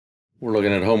We're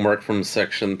looking at homework from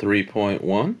section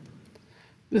 3.1.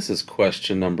 This is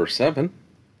question number 7.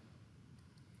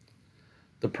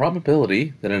 The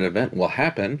probability that an event will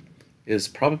happen is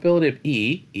probability of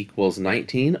E equals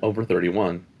 19 over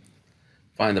 31.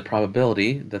 Find the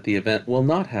probability that the event will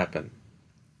not happen.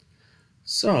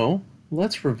 So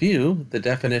let's review the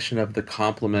definition of the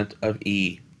complement of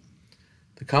E.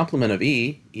 The complement of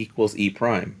E equals E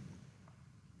prime.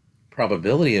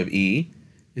 Probability of E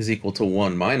is equal to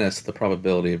 1 minus the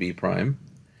probability of E prime,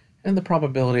 and the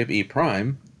probability of E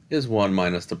prime is 1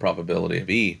 minus the probability of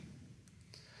E.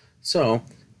 So,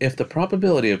 if the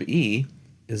probability of E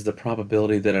is the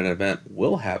probability that an event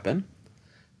will happen,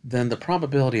 then the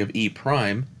probability of E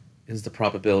prime is the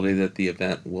probability that the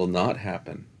event will not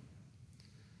happen.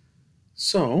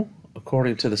 So,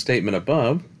 according to the statement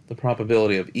above, the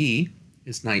probability of E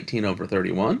is 19 over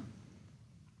 31.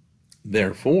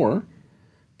 Therefore,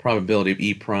 probability of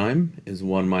E prime is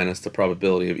 1 minus the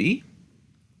probability of E.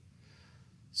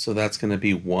 So that's going to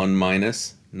be 1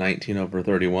 minus 19 over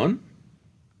 31.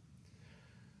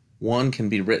 1 can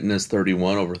be written as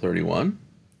 31 over 31.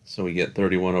 So we get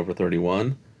 31 over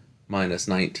 31 minus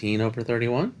 19 over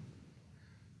 31,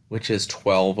 which is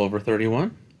 12 over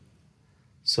 31.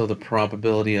 So the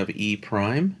probability of E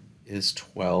prime is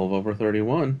 12 over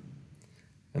 31.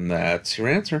 And that's your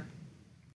answer.